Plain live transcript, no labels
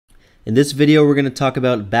In this video, we're going to talk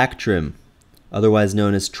about Bactrim, otherwise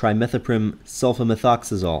known as trimethoprim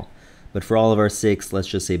sulfamethoxazole, but for all of our sakes, let's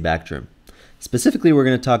just say Bactrim. Specifically, we're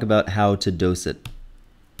going to talk about how to dose it.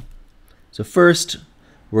 So first,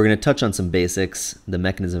 we're going to touch on some basics, the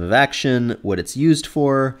mechanism of action, what it's used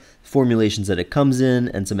for, formulations that it comes in,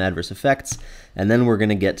 and some adverse effects, and then we're going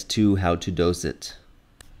to get to how to dose it.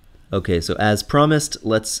 Okay, so as promised,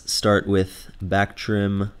 let's start with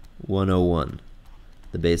Bactrim 101,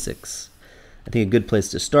 the basics. I think a good place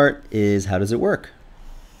to start is how does it work?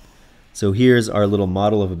 So here's our little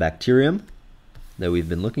model of a bacterium that we've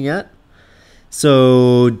been looking at.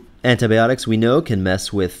 So antibiotics, we know, can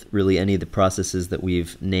mess with really any of the processes that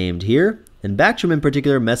we've named here, and Bactrim in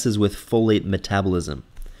particular messes with folate metabolism.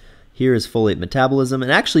 Here is folate metabolism,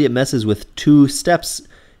 and actually it messes with two steps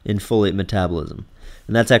in folate metabolism.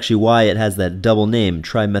 And that's actually why it has that double name,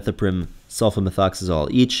 trimethoprim sulfamethoxazole.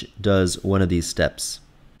 Each does one of these steps.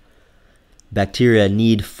 Bacteria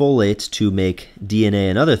need folate to make DNA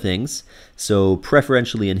and other things, so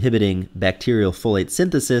preferentially inhibiting bacterial folate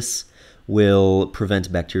synthesis will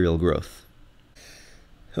prevent bacterial growth.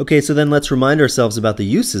 Okay, so then let's remind ourselves about the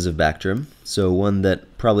uses of Bactrim. So one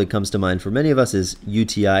that probably comes to mind for many of us is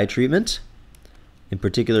UTI treatment, in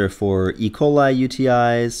particular for E. coli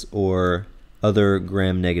UTIs or other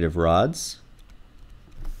gram-negative rods.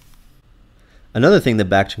 Another thing that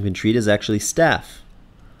Bactrim can treat is actually staph.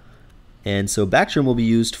 And so Bactrim will be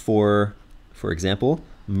used for example,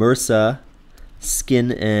 MRSA,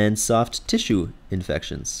 skin and soft tissue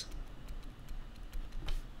infections.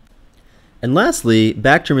 And lastly,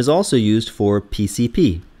 Bactrim is also used for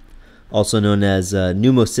PCP, also known as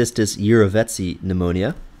pneumocystis jirovecii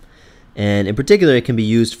pneumonia. And in particular, it can be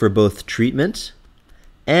used for both treatment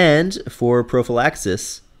and for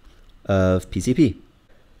prophylaxis of PCP.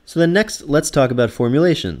 So then next, let's talk about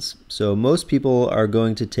formulations. So most people are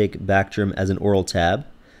going to take Bactrim as an oral tab,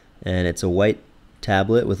 and it's a white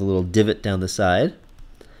tablet with a little divot down the side.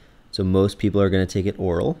 So most people are going to take it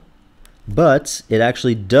oral, but it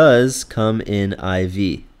actually does come in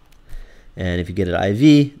IV. And if you get it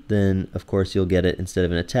IV, then of course you'll get it, instead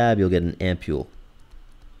of in a tab, you'll get an ampule.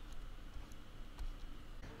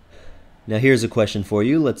 Now here's a question for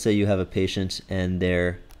you. Let's say you have a patient and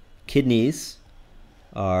their kidneys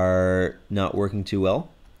are not working too well.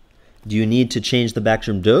 Do you need to change the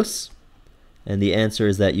Bactrim dose? And the answer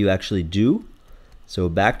is that you actually do. So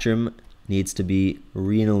Bactrim needs to be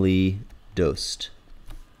renally dosed.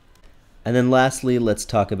 And then lastly, let's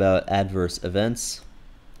talk about adverse events.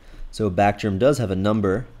 So Bactrim does have a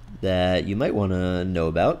number that you might want to know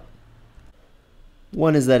about.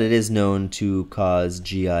 One is that it is known to cause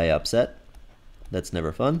GI upset. That's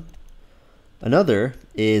never fun. Another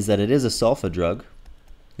is that it is a sulfa drug.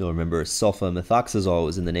 You'll remember sulfamethoxazole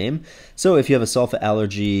was in the name. So if you have a sulfa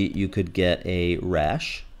allergy, you could get a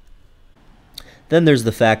rash. Then there's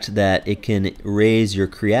the fact that it can raise your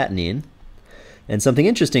creatinine. And something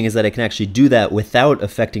interesting is that it can actually do that without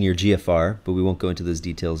affecting your GFR, but we won't go into those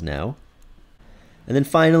details now. And then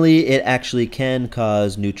finally, it actually can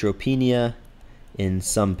cause neutropenia in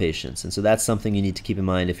some patients. And so that's something you need to keep in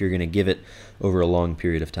mind if you're going to give it over a long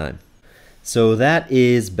period of time. So that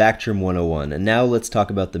is Bactrim 101. And now let's talk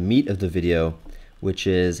about the meat of the video, which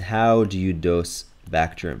is how do you dose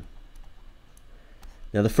Bactrim?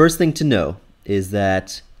 Now the first thing to know is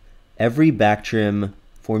that every Bactrim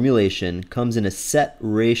formulation comes in a set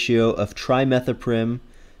ratio of trimethoprim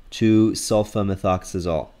to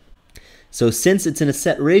sulfamethoxazole. So since it's in a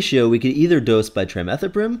set ratio, we could either dose by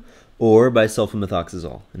trimethoprim or by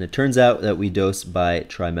sulfamethoxazole. And it turns out that we dose by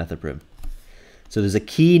trimethoprim. So there's a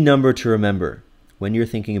key number to remember when you're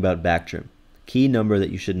thinking about Bactrim. Key number that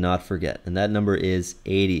you should not forget, and that number is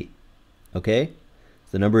 80. Okay?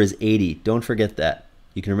 The number is 80. Don't forget that.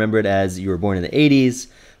 You can remember it as you were born in the 80s,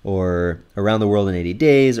 or around the world in 80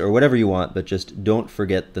 days, or whatever you want, but just don't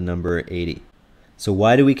forget the number 80. So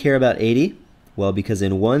why do we care about 80? Well, because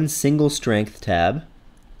in one single strength tab,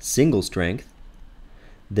 single strength,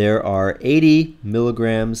 there are 80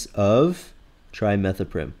 milligrams of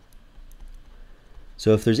trimethoprim.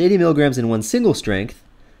 So if there's 80 milligrams in one single strength,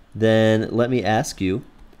 then let me ask you,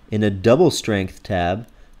 in a double strength tab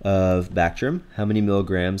of Bactrim, how many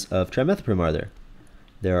milligrams of trimethoprim are there?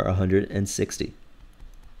 There are 160.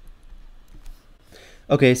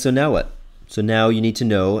 Okay, so now what? So now you need to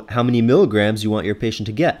know how many milligrams you want your patient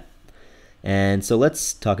to get. And so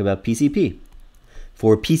let's talk about PCP.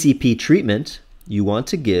 For PCP treatment, you want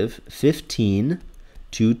to give 15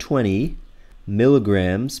 to 20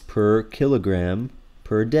 milligrams per kilogram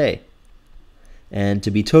per day. And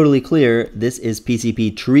to be totally clear, this is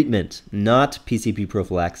PCP treatment, not PCP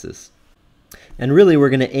prophylaxis. And really we're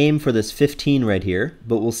going to aim for this 15 right here,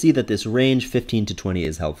 but we'll see that this range 15 to 20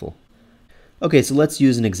 is helpful. Okay, so let's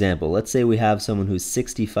use an example. Let's say we have someone who's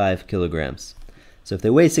 65 kilograms. So if they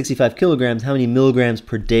weigh 65 kilograms, how many milligrams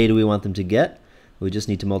per day do we want them to get? We just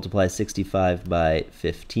need to multiply 65 by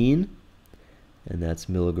 15, and that's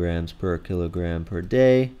milligrams per kilogram per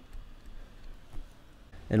day.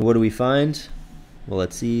 And what do we find? Well,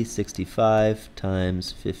 let's see, 65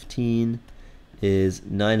 times 15 is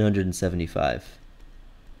 975.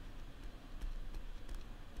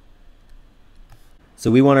 So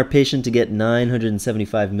we want our patient to get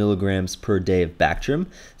 975 milligrams per day of Bactrim.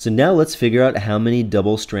 So now let's figure out how many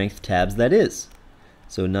double strength tabs that is.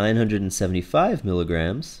 So 975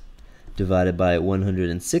 milligrams divided by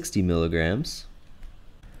 160 milligrams.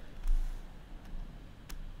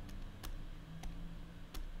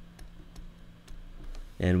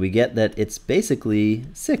 And we get that it's basically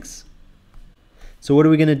 6. So what are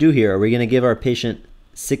we going to do here? Are we going to give our patient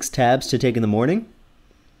 6 tabs to take in the morning?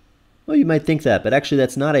 Well, you might think that, but actually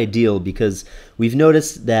that's not ideal because we've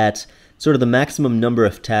noticed that sort of the maximum number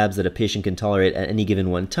of tabs that a patient can tolerate at any given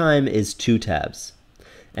one time is 2 tabs.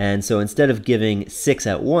 And so instead of giving 6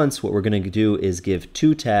 at once, what we're going to do is give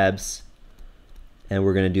 2 tabs, and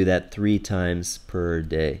we're going to do that 3 times per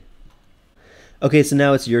day. Okay, so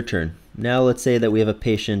now it's your turn. Now let's say that we have a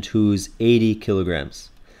patient who's 80 kilograms.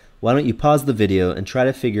 Why don't you pause the video and try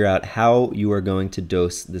to figure out how you are going to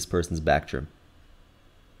dose this person's Bactrim.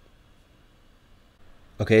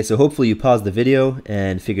 Okay, so hopefully you paused the video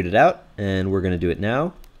and figured it out, and we're going to do it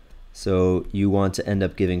now. So you want to end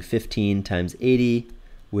up giving 15 times 80,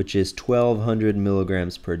 which is 1200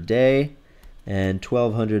 milligrams per day, and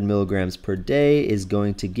 1200 milligrams per day is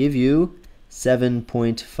going to give you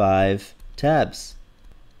 7.5 tabs.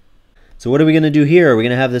 So what are we going to do here? Are we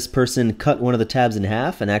going to have this person cut one of the tabs in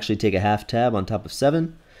half and actually take a half tab on top of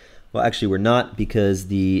 7? Well, actually we're not, because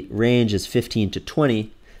the range is 15 to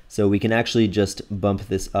 20. So we can actually just bump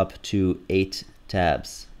this up to 8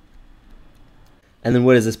 tabs. And then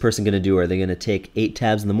what is this person going to do? Are they going to take 8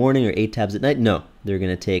 tabs in the morning or 8 tabs at night? No, they're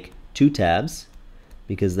going to take 2 tabs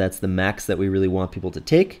because that's the max that we really want people to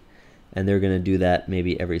take. And they're going to do that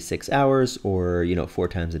maybe every 6 hours or 4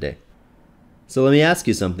 times a day. So let me ask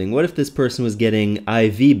you something. What if this person was getting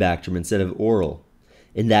IV Bactrim instead of oral?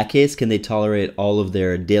 In that case, can they tolerate all of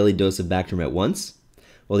their daily dose of Bactrim at once?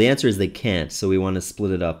 Well, the answer is they can't, so we want to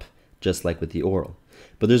split it up just like with the oral.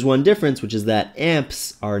 But there's one difference, which is that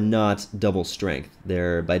amps are not double strength.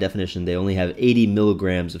 They're, by definition, they only have 80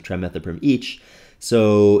 milligrams of trimethoprim each.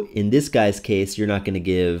 So in this guy's case, you're not going to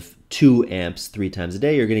give 2 amps 3 times a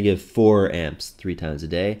day. You're going to give 4 amps 3 times a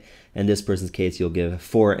day. In this person's case, you'll give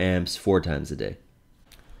 4 amps 4 times a day.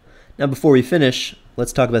 Now, before we finish,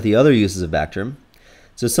 let's talk about the other uses of Bactrim.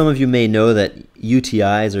 So some of you may know that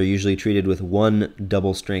UTIs are usually treated with 1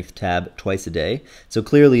 double strength tab twice a day. So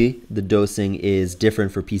clearly the dosing is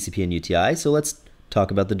different for PCP and UTI. So let's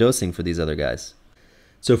talk about the dosing for these other guys.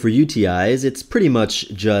 So for UTIs, it's pretty much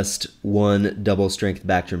just 1 double strength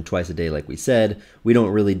Bactrim twice a day like we said. We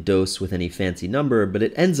don't really dose with any fancy number, but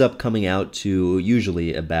it ends up coming out to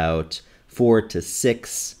usually about 4 to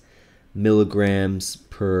 6 milligrams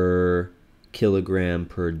per kilogram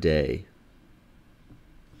per day.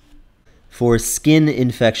 For skin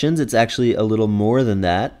infections, it's actually a little more than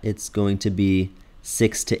that. It's going to be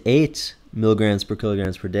 6 to 8 milligrams per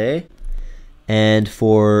kilograms per day. And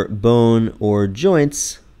for bone or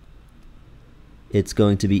joints, it's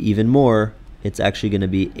going to be even more. It's actually going to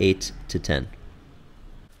be 8 to 10.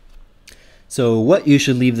 So what you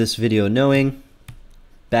should leave this video knowing: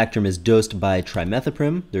 Bactrim is dosed by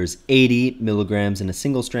trimethoprim. There's 80 milligrams in a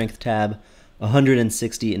single strength tab,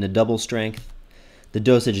 160 in a double strength. The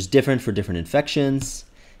dosage is different for different infections,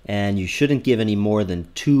 and you shouldn't give any more than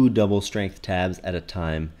 2 double strength tabs at a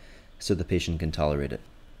time so the patient can tolerate it.